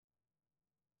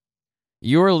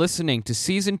You're listening to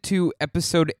Season 2,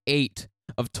 Episode 8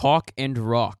 of Talk and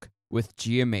Rock with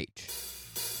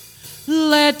GMH.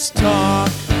 Let's talk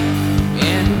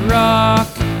and rock.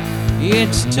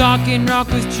 It's Talk and Rock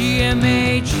with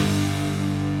GMH.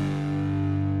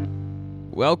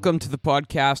 Welcome to the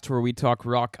podcast where we talk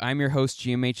rock. I'm your host,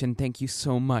 GMH, and thank you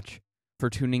so much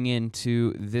for tuning in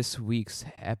to this week's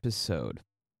episode.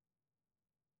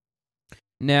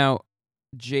 Now,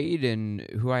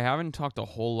 Jaden, who I haven't talked a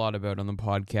whole lot about on the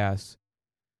podcast,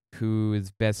 who is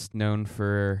best known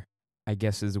for, I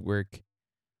guess, his work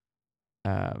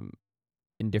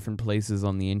in different places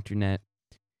on the internet.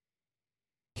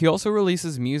 He also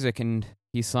releases music, and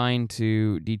he signed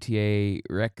to DTA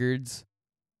Records,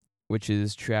 which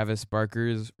is Travis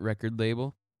Barker's record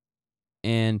label.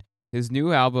 And his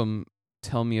new album,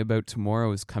 Tell Me About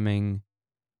Tomorrow, is coming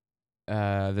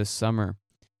this summer.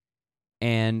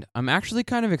 And I'm actually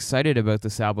kind of excited about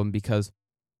this album because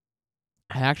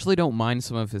I actually don't mind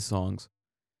some of his songs.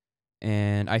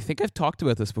 And I think I've talked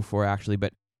about this before, actually,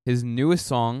 but his newest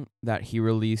song that he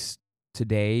released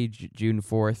today, June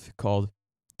 4th, called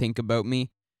Think About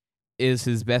Me, is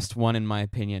his best one in my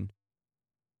opinion.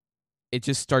 It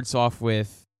just starts off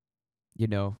with,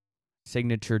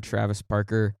 signature Travis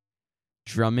Barker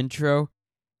drum intro.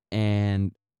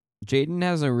 And Jaden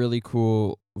has a really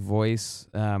cool voice.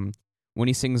 When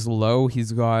he sings low,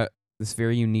 he's got this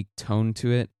very unique tone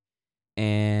to it,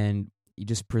 and he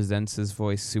just presents his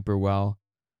voice super well.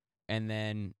 And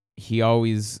then he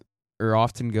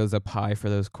often goes up high for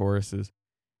those choruses,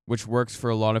 which works for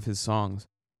a lot of his songs.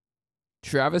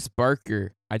 Travis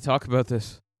Barker, I talk about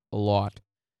this a lot,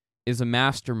 is a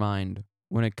mastermind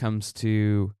when it comes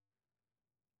to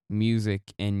music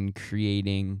and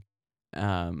creating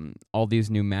all these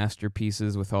new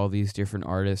masterpieces with all these different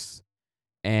artists.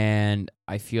 And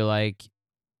I feel like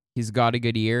he's got a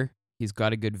good ear. He's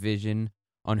got a good vision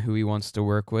on who he wants to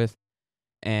work with.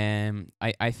 And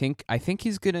I think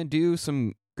he's going to do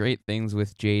some great things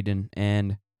with Jaden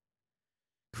and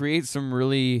create some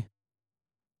really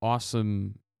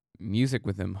awesome music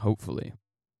with him, hopefully.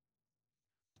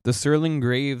 The Sterling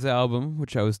Graves album,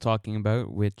 which I was talking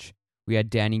about, which we had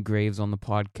Danny Graves on the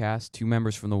podcast, two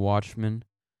members from The Watchmen,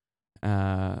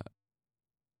 Joey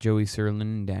Serlin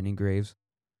and Danny Graves.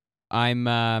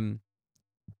 I'm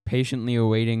patiently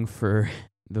awaiting for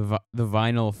the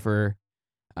vinyl for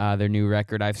their new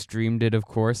record. I've streamed it, of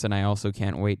course, and I also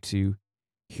can't wait to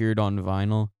hear it on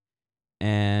vinyl.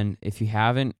 And if you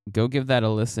haven't, go give that a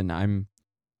listen.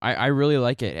 I really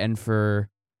like it, and for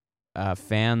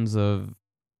fans of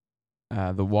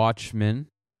The Watchmen,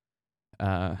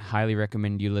 highly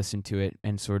recommend you listen to it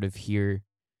and sort of hear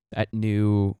that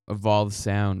new evolved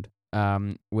sound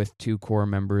with two core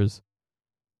members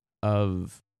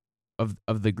of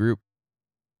the group.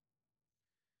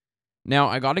 Now,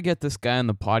 I got to get this guy on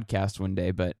the podcast one day,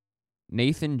 but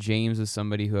Nathan James is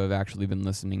somebody who I've actually been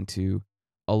listening to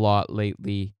a lot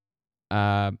lately.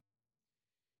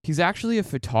 He's actually a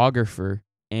photographer,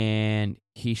 and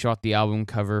he shot the album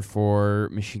cover for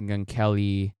Machine Gun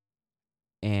Kelly,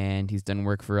 and he's done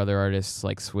work for other artists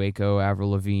like Sueco,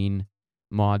 Avril Lavigne,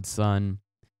 Mod Sun,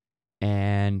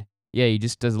 and yeah, he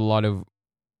just does a lot of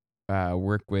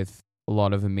work with a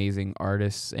lot of amazing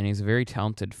artists, and he's a very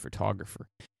talented photographer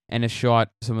and has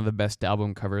shot some of the best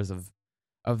album covers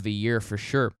of the year for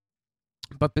sure.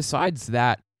 But besides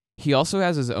that, he also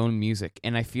has his own music,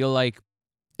 and I feel like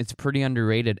it's pretty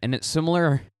underrated, and it's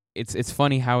similar. It's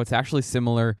funny how it's actually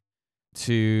similar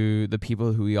to the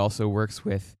people who he also works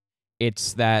with.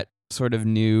 It's that sort of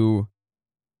new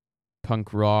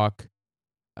punk rock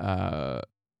or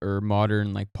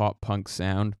modern like pop punk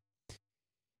sound.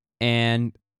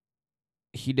 And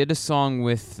he did a song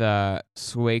with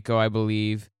Sueco, I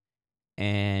believe,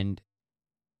 and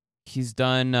he's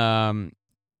done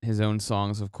his own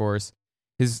songs, of course.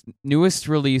 His newest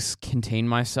release, Contain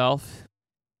Myself,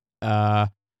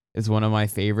 is one of my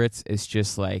favorites. It's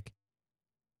just like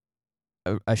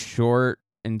a short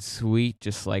and sweet,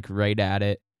 just like right at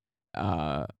it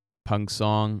punk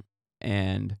song.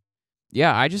 And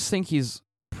yeah, I just think he's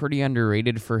pretty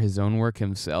underrated for his own work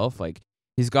himself. Like,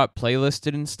 he's got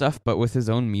playlisted and stuff, but with his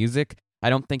own music, I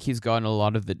don't think he's gotten a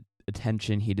lot of the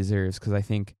attention he deserves, because I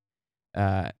think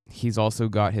he's also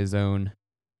got his own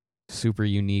super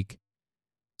unique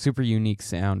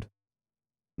sound.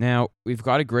 Now, we've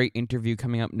got a great interview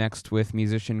coming up next with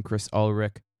musician Chris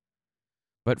Ulrich,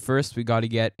 but first we got to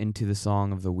get into the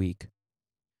song of the week.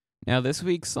 Now, this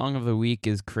week's song of the week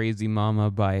is Crazy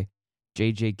Mama by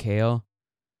J.J. Cale.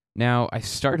 Now, I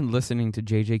started listening to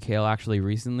J.J. Cale actually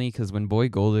recently because when Boy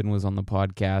Golden was on the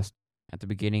podcast at the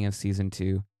beginning of season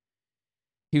 2,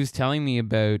 he was telling me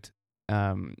about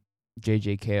um,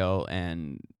 JJ Cale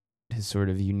and his sort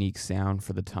of unique sound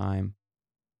for the time.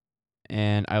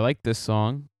 And I like this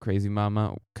song, Crazy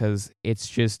Mama, because it's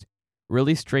just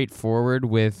really straightforward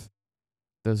with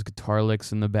those guitar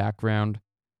licks in the background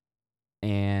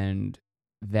and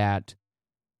that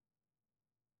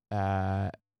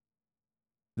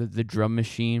the drum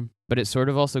machine, but it sort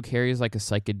of also carries like a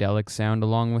psychedelic sound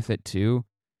along with it too,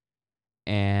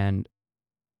 and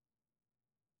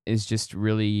is just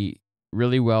really,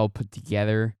 really well put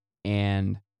together.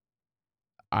 And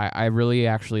I really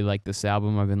actually like this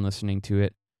album. I've been listening to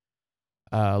it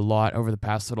a lot over the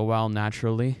past little while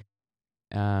naturally.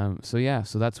 So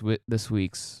that's this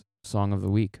week's Song of the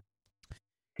Week.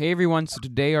 Hey everyone, so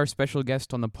today our special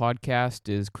guest on the podcast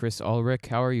is Chris Ulrich.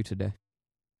 How are you today?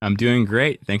 I'm doing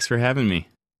great. Thanks for having me.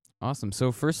 Awesome.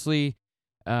 So firstly,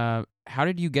 how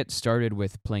did you get started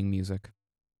with playing music?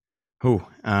 From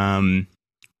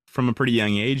a pretty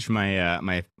young age,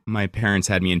 my parents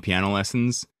had me in piano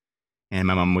lessons, and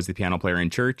my mom was the piano player in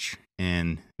church,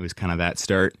 and it was kind of that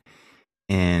start.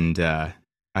 And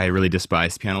I really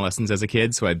despised piano lessons as a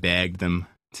kid, so I begged them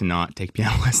to not take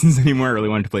piano lessons anymore. I really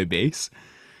wanted to play bass.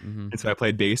 Mm-hmm. And so I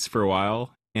played bass for a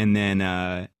while, and then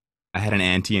I had an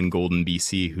auntie in Golden,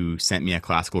 BC, who sent me a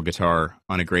classical guitar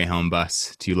on a Greyhound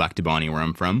bus to Lac du Bonnet, where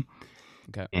I'm from.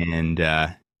 Okay. And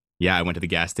I went to the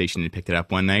gas station and picked it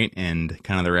up one night, and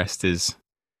kind of the rest is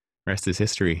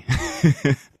history.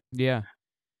 Yeah,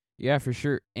 for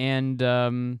sure. And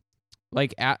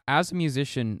as a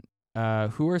musician,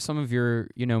 who are some of your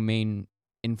main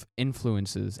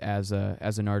influences as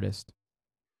an artist?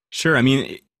 Sure. I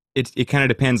mean, it kind of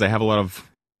depends. I have a lot of,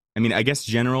 I guess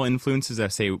general influences I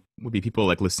say would be people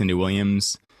like Lucinda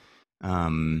Williams.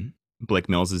 Blake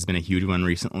Mills has been a huge one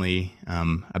recently.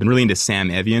 I've been really into Sam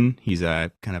Evian. He's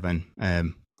a kind of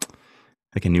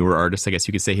like a newer artist, I guess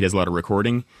you could say. He does a lot of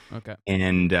recording. Okay.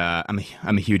 And I'm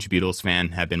a huge Beatles fan.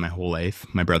 Have been my whole life.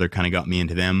 My brother kind of got me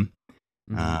into them.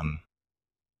 Mm-hmm.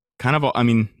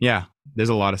 There's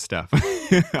a lot of stuff.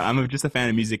 I'm just a fan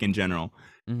of music in general.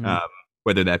 Mm-hmm.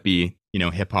 Whether that be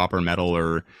hip hop or metal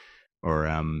or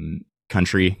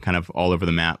country, kind of all over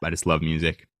the map. I just love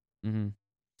music. Mm-hmm.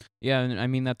 Yeah,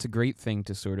 and that's a great thing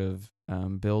to sort of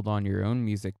build on your own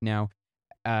music. Now,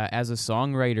 as a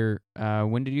songwriter,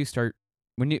 when did you start?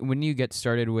 When do you get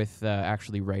started with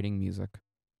actually writing music?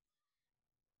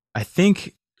 I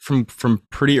think from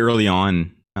pretty early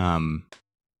on.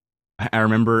 I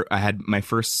remember I had my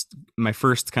first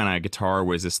kind of guitar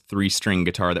was this 3-string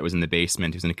guitar that was in the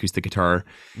basement. It was an acoustic guitar.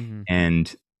 Mm-hmm.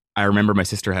 And I remember my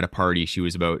sister had a party. She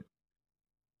was I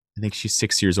think she's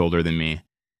 6 years older than me.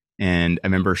 And I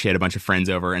remember she had a bunch of friends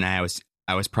over, and I was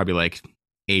probably like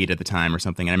 8 at the time or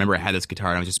something. And I remember I had this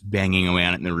guitar, and I was just banging away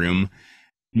on it in the room,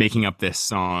 making up this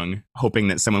song, hoping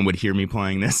that someone would hear me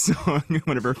playing this song.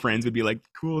 One of her friends would be like,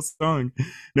 "Cool song."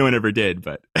 No one ever did,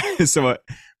 but so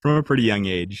from a pretty young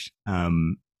age,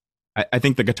 I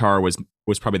think the guitar was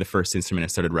probably the first instrument I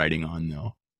started writing on,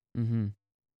 though. Mm-hmm.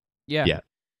 Yeah.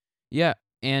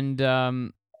 And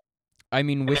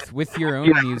with your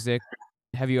own music,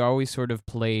 have you always sort of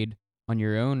played on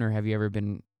your own, or have you ever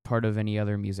been part of any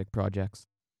other music projects?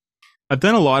 I've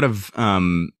done a lot of.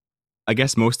 I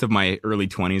guess most of my early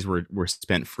 20s were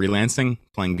spent freelancing,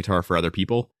 playing guitar for other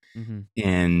people, mm-hmm.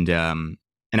 and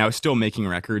I was still making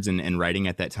records and writing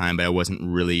at that time, but I wasn't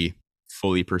really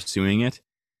fully pursuing it.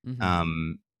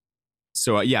 Mm-hmm.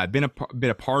 I've been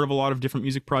a part of a lot of different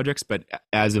music projects, but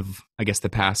as of I guess the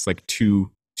past like 2-3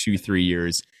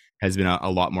 years has been a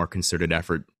lot more concerted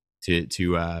effort to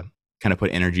kind of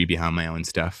put energy behind my own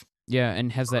stuff. Yeah,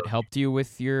 and has that helped you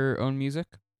with your own music?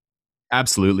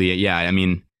 Absolutely, yeah. I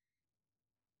mean,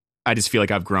 I just feel like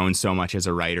I've grown so much as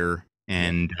a writer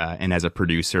and as a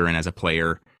producer and as a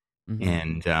player, mm-hmm.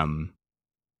 and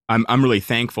I'm really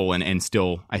thankful and I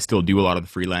still do a lot of the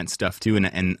freelance stuff too,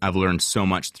 and I've learned so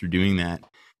much through doing that.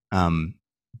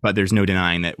 But there's no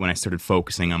denying that when I started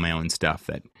focusing on my own stuff,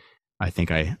 that I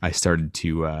think I started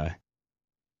to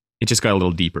it just got a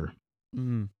little deeper.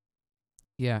 Mm-hmm.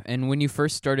 Yeah, and when you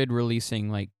first started releasing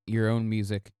like your own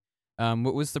music,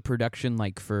 what was the production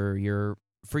like for your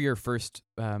first,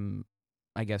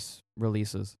 I guess,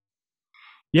 releases?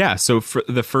 Yeah, so for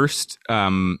the first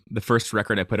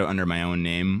record I put out under my own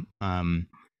name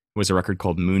was a record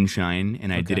called Moonshine,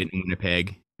 and I did it in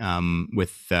Winnipeg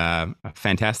with a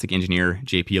fantastic engineer,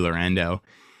 JP Lorando,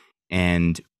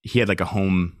 and he had like a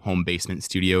home basement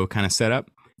studio kind of setup.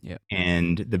 Yeah,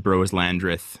 and the Bros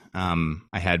Landreth,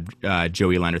 I had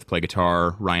Joey Landreth play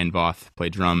guitar, Ryan Voth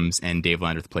played drums, and Dave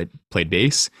Landreth played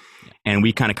bass. Yeah. And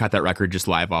we kind of cut that record just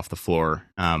live off the floor.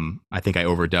 I think I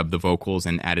overdubbed the vocals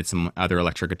and added some other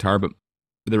electric guitar, but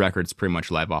the record's pretty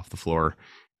much live off the floor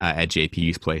at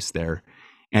JP's place there.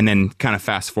 And then kind of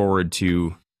fast forward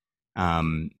to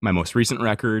my most recent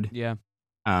record. Yeah.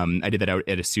 I did that out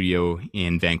at a studio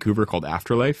in Vancouver called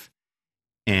Afterlife.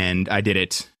 And I did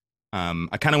it.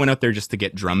 I kind of went out there just to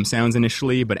get drum sounds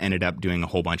initially, but ended up doing a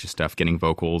whole bunch of stuff, getting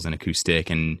vocals and acoustic.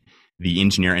 And the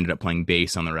engineer ended up playing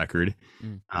bass on the record,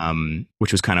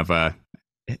 which was kind of a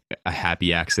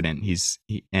happy accident.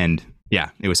 And yeah,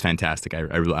 it was fantastic.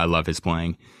 I love his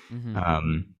playing.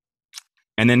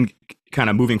 And then kind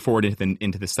of moving forward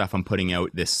into the stuff I'm putting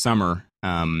out this summer,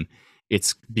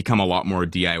 it's become a lot more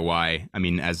DIY. I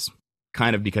mean, as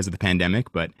kind of because of the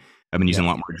pandemic, but I've been using a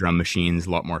lot more drum machines, a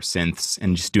lot more synths,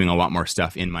 and just doing a lot more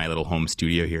stuff in my little home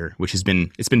studio here, which it's been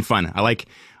fun. I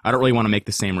don't really want to make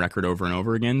the same record over and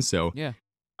over again. So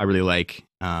I really like,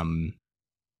 I'm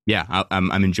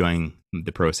enjoying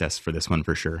the process for this one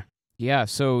for sure. Yeah.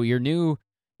 So your new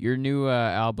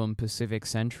album, Pacific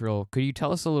Central, could you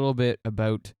tell us a little bit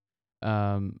about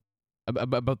that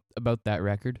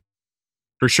record?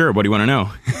 For sure. What do you want to know?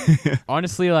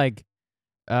 Honestly, like,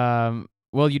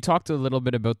 well, you talked a little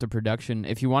bit about the production.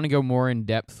 If you want to go more in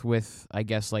depth with, I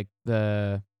guess, like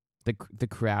the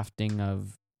crafting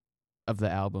of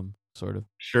the album, sort of.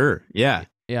 Sure. Yeah.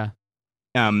 Yeah.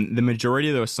 The majority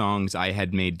of those songs I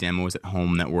had made demos at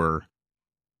home that were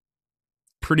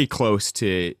pretty close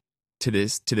to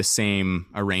the same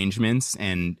arrangements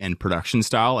and production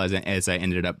style as I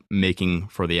ended up making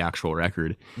for the actual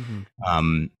record.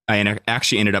 I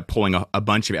actually ended up pulling a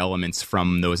bunch of elements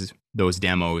from those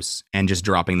demos and just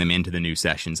dropping them into the new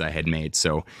sessions I had made.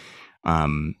 So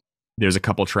there's a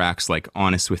couple tracks like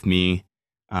Honest With Me.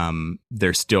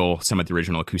 There's still some of the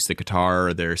original acoustic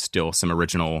guitar. There's still some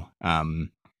original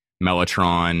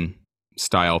Mellotron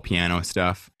style piano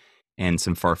stuff and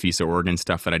some Farfisa organ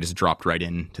stuff that I just dropped right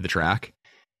into the track.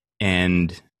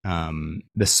 And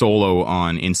the solo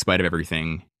on In Spite of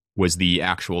Everything was the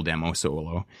actual demo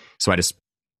solo. So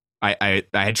I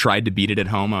had tried to beat it at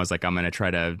home. I was like, I'm going to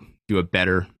try to do a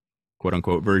better quote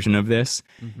unquote version of this.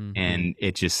 And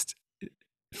it just,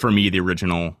 for me, the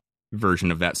original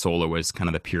version of that solo was kind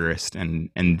of the purest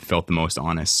and felt the most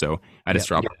honest. So I just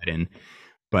dropped that in.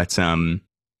 But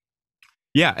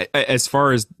yeah, as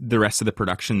far as the rest of the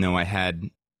production though,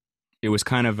 it was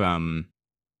kind of, it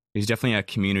was definitely a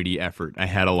community effort. I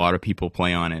had a lot of people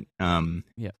play on it.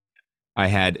 I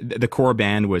had, the core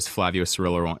band was Flavio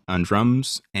Cirillo on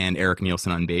drums and Eric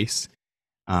Nielsen on bass.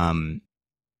 And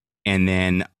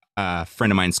then a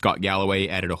friend of mine, Scott Galloway,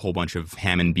 added a whole bunch of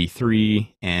Hammond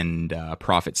B3 and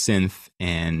Prophet synth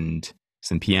and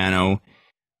some piano.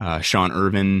 Sean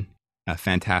Irvin, a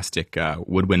fantastic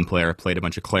woodwind player, played a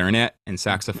bunch of clarinet and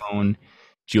saxophone.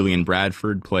 Julian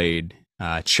Bradford played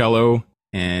cello,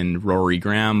 and Rory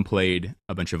Graham played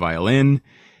a bunch of violin.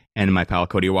 And my pal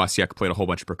Cody Wasiak played a whole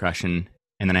bunch of percussion.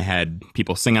 And then I had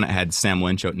people sing on it. I had Sam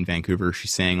Lynch out in Vancouver. She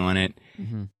sang on it.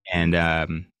 And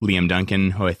Liam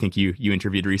Duncan, who I think you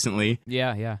interviewed recently.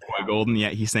 Yeah. Boy Golden. Yeah,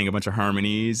 he sang a bunch of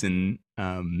harmonies and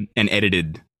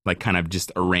edited, like kind of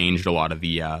just arranged a lot of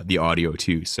the audio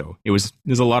too. So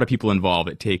there's a lot of people involved.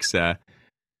 It takes, I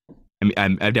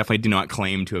definitely do not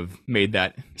claim to have made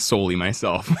that solely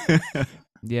myself.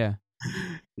 Yeah.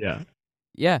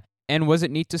 And was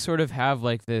it neat to sort of have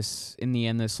like this, in the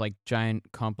end, this like giant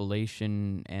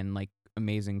compilation and like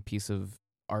amazing piece of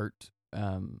art,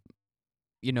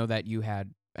 that you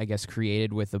had, I guess,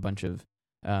 created with a bunch of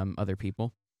other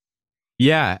people?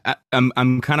 Yeah,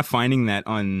 I'm kind of finding that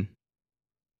on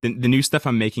the new stuff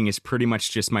I'm making is pretty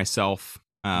much just myself,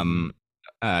 Kieran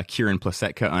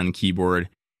Plasetka on keyboard,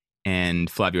 and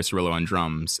Flavio Cirillo on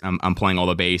drums. I'm playing all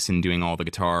the bass and doing all the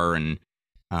guitar and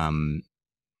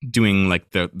doing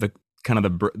like the kind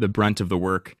of the brunt of the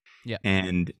work. Yeah.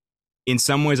 And in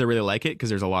some ways I really like it because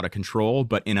there's a lot of control,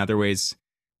 but in other ways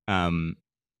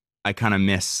I kind of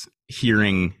miss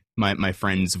hearing my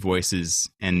friends' voices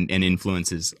and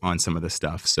influences on some of the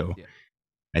stuff. So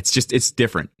it's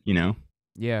different,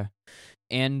 Yeah.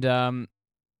 And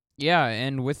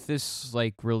and with this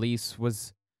like release,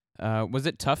 was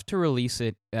it tough to release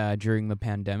it during the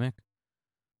pandemic?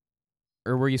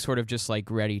 Or were you sort of just like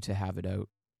ready to have it out?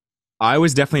 I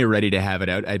was definitely ready to have it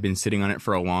out. I'd been sitting on it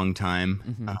for a long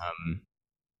time.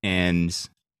 And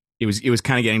it was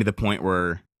kind of getting to the point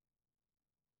where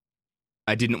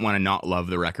I didn't want to not love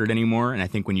the record anymore. And I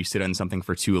think when you sit on something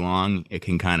for too long, you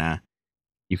can kind of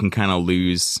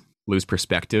lose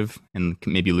perspective and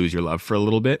maybe lose your love for a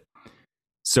little bit.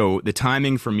 So the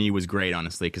timing for me was great,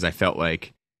 honestly, because I felt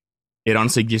like it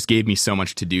honestly just gave me so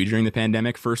much to do during the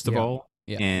pandemic, first of all.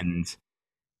 And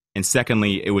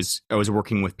secondly, I was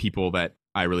working with people that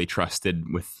I really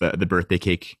trusted with the Birthday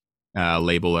Cake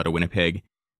label out of Winnipeg.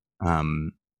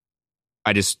 Um,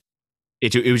 I just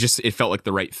it was just it felt like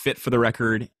the right fit for the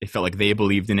record. It felt like they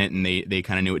believed in it and they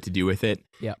kind of knew what to do with it.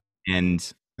 Yeah.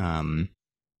 And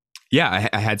yeah,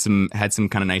 I had some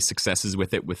kind of nice successes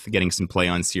with it, with getting some play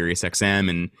on Sirius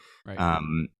XM,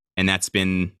 and that's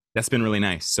been really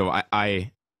nice. So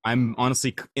I'm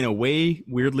honestly, in a way,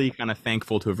 weirdly kind of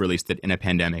thankful to have released it in a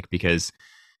pandemic, because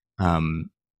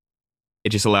it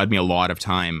just allowed me a lot of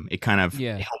time. It kind of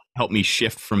helped me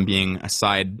shift from being a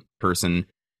side person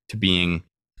to being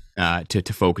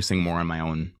to focusing more on my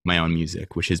own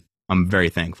music, which is I'm very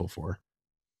thankful for.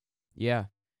 Yeah,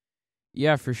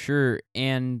 for sure.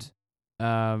 And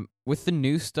with the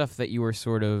new stuff that you were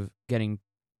sort of getting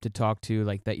to talk to,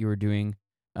 like that you were doing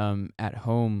at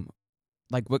home,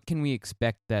 like what can we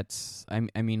expect that's,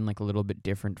 I mean, like a little bit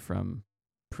different from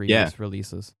previous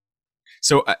releases?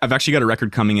 So I've actually got a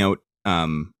record coming out.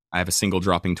 I have a single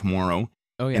dropping tomorrow.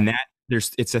 Oh yeah. And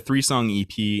it's a 3-song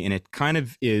EP, and it kind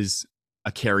of is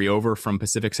a carryover from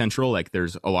Pacific Central. Like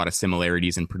there's a lot of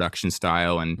similarities in production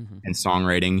style and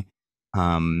songwriting.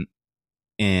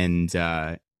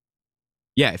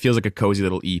 Yeah, it feels like a cozy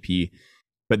little EP.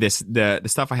 But the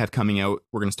stuff I have coming out,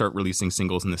 we're going to start releasing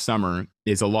singles in the summer,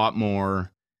 is a lot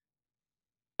more,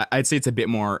 I'd say it's a bit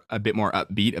more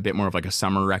upbeat, a bit more of like a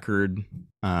summer record.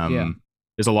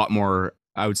 There's a lot more,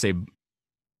 I would say,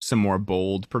 some more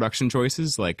bold production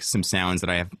choices, like some sounds that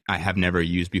I have never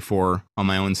used before on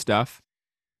my own stuff.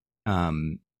 Yeah,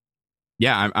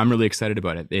 I'm really excited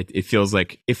about it. It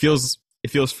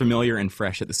feels familiar and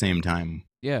fresh at the same time.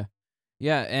 Yeah.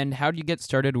 And how do you get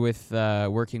started with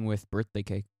working with Birthday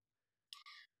Cake?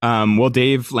 Well,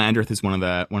 Dave Landreth is one of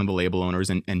the label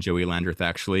owners, and Joey Landreth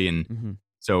actually, and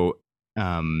so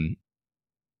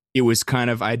it was kind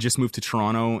of, I had just moved to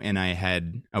Toronto, and I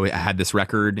had this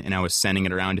record, and I was sending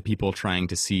it around to people trying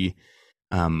to see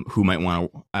who might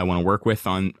want to work with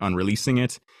on releasing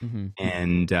it,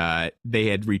 and they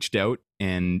had reached out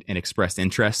and expressed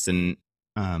interest, and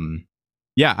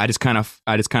yeah, I just kind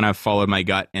of followed my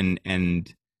gut,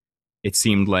 and it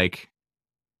seemed like,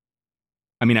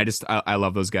 I mean, I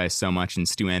love those guys so much, and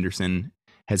Stu Anderson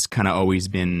has kind of always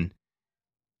been,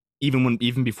 even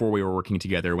before we were working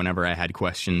together, whenever I had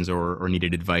questions or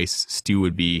needed advice, Stu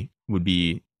would be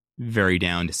very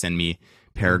down to send me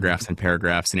paragraphs and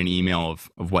paragraphs in an email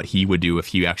of what he would do if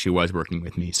he actually was working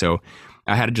with me. So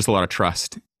I had just a lot of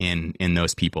trust in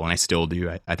those people, and I still do.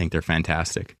 I think they're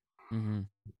fantastic.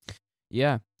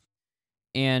 Yeah.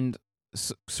 And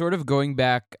sort of going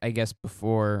back, I guess,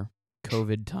 before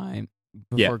COVID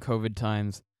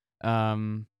times,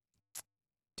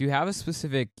 do you have a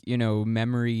specific,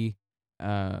 memory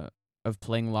of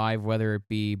playing live, whether it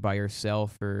be by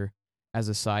yourself or as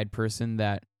a side person,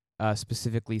 that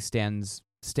specifically stands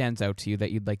out to you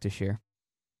that you'd like to share?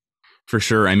 For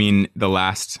sure. I mean, the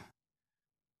last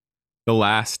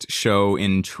show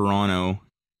in Toronto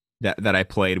that I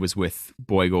played was with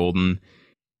Boy Golden,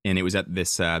 and it was at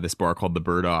this bar called the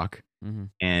Burdock.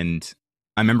 And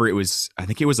I remember I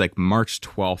think it was like March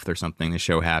 12th or something, the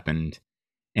show happened.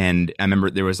 And I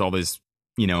remember there was all this,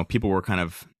 people were kind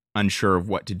of unsure of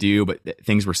what to do, but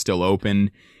things were still open.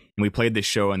 And we played this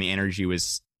show, and the energy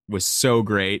was so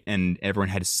great, and everyone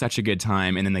had such a good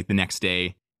time. And then like the next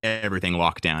day, everything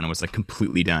locked down and was like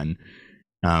completely done.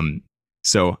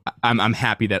 So I'm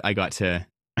happy that I got to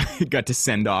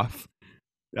send off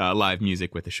live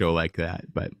music with a show like that.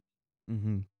 But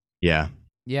yeah.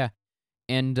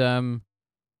 And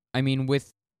I mean,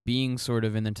 with being sort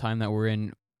of in the time that we're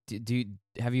in,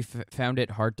 have you found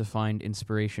it hard to find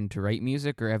inspiration to write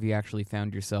music, or have you actually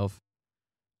found yourself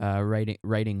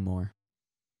writing more?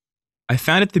 I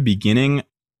found at the beginning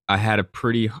I had a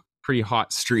pretty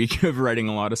hot streak of writing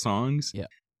a lot of songs. Yeah,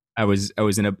 I was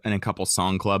in a couple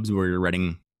song clubs where you're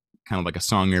writing kind of like a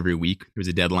song every week. There was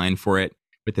a deadline for it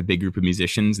with a big group of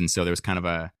musicians, and so there was kind of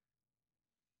a,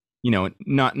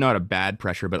 not a bad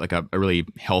pressure, but like a really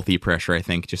healthy pressure, I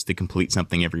think, just to complete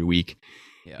something every week.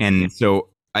 Yeah. And so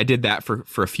I did that for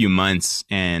a few months,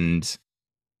 and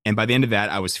by the end of that,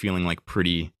 I was feeling like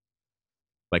pretty,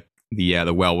 like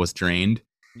the well was drained.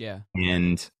 Yeah.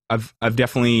 And I've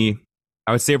definitely,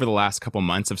 I would say over the last couple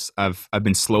months, I've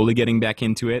been slowly getting back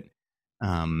into it.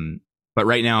 But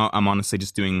right now, I'm honestly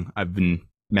just I've been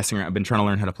messing around. I've been trying to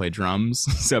learn how to play drums,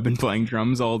 so I've been playing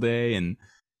drums all day, and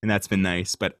that's been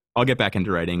nice. But I'll get back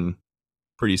into writing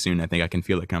pretty soon. I think I can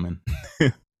feel it coming.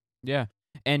 Yeah.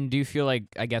 And do you feel like,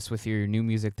 I guess, with your new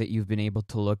music, that you've been able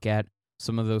to look at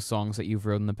some of those songs that you've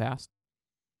wrote in the past?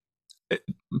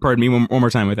 Pardon me, one more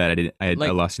time with that. I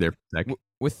lost you there for a sec.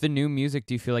 With the new music,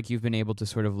 do you feel like you've been able to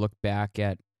sort of look back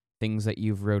at things that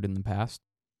you've wrote in the past?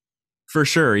 For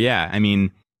sure, yeah. I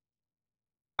mean,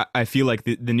 I feel like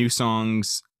the new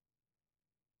songs,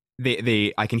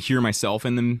 I can hear myself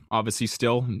in them. Obviously,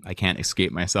 still, I can't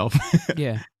escape myself.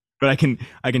 Yeah. But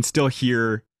I can still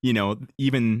hear,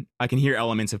 even I can hear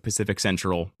elements of Pacific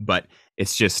Central. But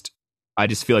it's just, I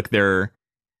just feel like they're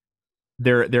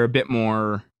a bit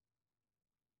more.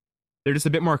 They're just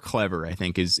a bit more clever, I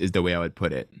think, is the way I would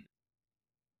put it.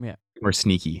 Yeah. Or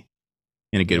sneaky,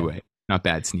 in a good Yeah. way, not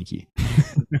bad sneaky.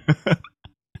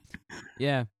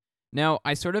 Yeah. Now,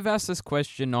 I sort of ask this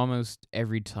question almost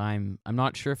every time. I'm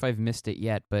not sure if I've missed it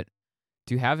yet, but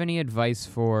do you have any advice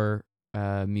for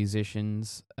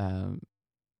musicians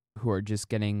who are just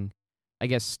getting, I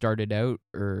guess, started out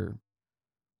or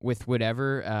with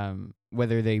whatever,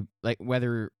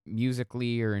 whether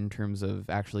musically or in terms of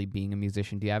actually being a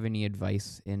musician? Do you have any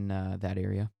advice in that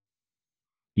area?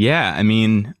 Yeah, I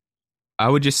mean, I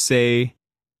would just say,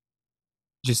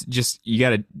 just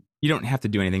you don't have to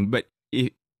do anything, but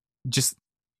just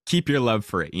keep your love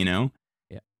for it. Yeah.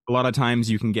 A lot of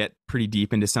times you can get pretty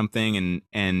deep into something,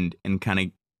 and kind of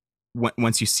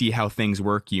once you see how things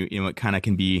work, it kind of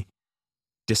can be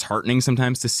disheartening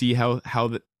sometimes to see how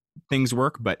the things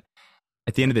work. But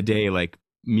at the end of the day, like,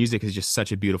 music is just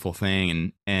such a beautiful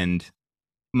thing, and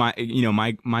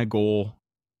my goal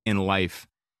in life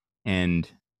and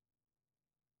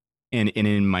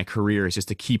in my career is just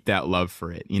to keep that love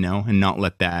for it, and not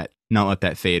let that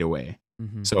fade away.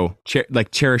 Mm-hmm. So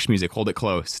cherish music, hold it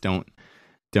close. Don't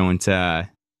let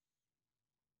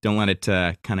it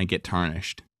kind of get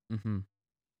tarnished. Mm-hmm.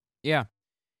 Yeah.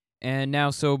 And now,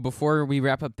 so before we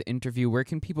wrap up the interview, where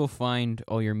can people find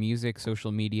all your music,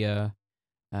 social media,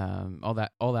 all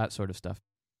that sort of stuff?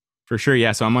 For sure,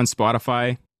 yeah. So I'm on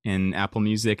Spotify and Apple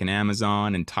Music and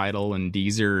Amazon and Tidal and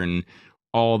Deezer and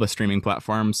all the streaming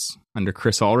platforms under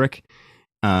Chris Ulrich.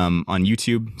 On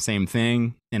YouTube, same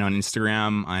thing, and on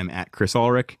Instagram, I'm at Chris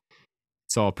Ulrich.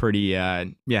 It's all pretty,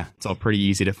 it's all pretty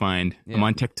easy to find. Yeah. I'm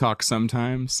on TikTok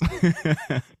sometimes.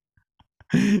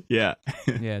 Yeah.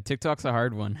 Yeah, TikTok's a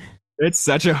hard one. It's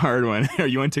such a hard one. Are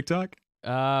you on TikTok?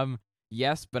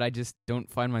 Yes, but I just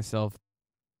don't find myself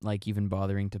like even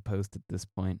bothering to post at this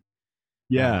point.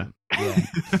 Yeah. Yeah.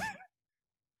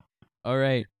 All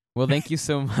right. Well, thank you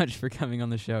so much for coming on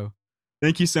the show.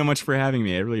 Thank you so much for having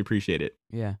me. I really appreciate it.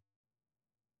 Yeah.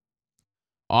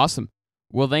 Awesome.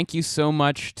 Well, thank you so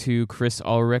much to Chris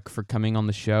Ulrich for coming on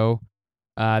the show.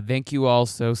 Thank you all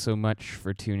so much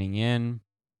for tuning in.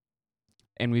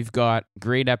 And we've got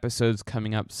great episodes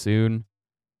coming up soon.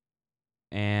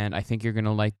 And I think you're going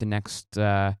to like the next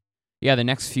few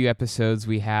episodes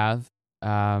we have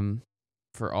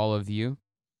for all of you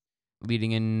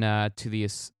leading in to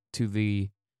the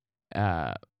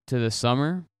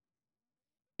summer.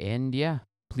 And yeah,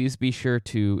 please be sure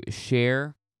to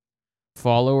share,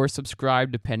 follow, or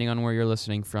subscribe depending on where you're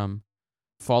listening from.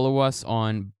 Follow us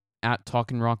on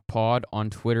 @TalkinRockPod on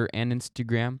Twitter and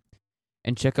Instagram,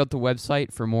 and check out the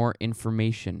website for more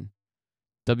information,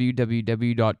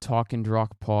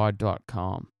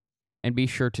 www.talkandrockpod.com. And be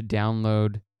sure to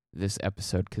download this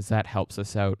episode because that helps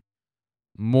us out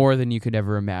more than you could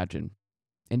ever imagine.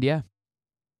 And yeah,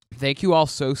 thank you all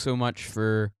so much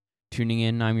for tuning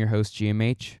in. I'm your host,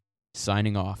 GMH,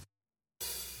 signing off.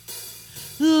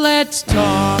 Let's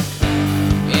talk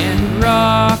and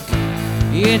rock.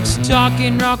 It's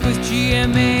Talkin' Rock with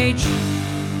GMH.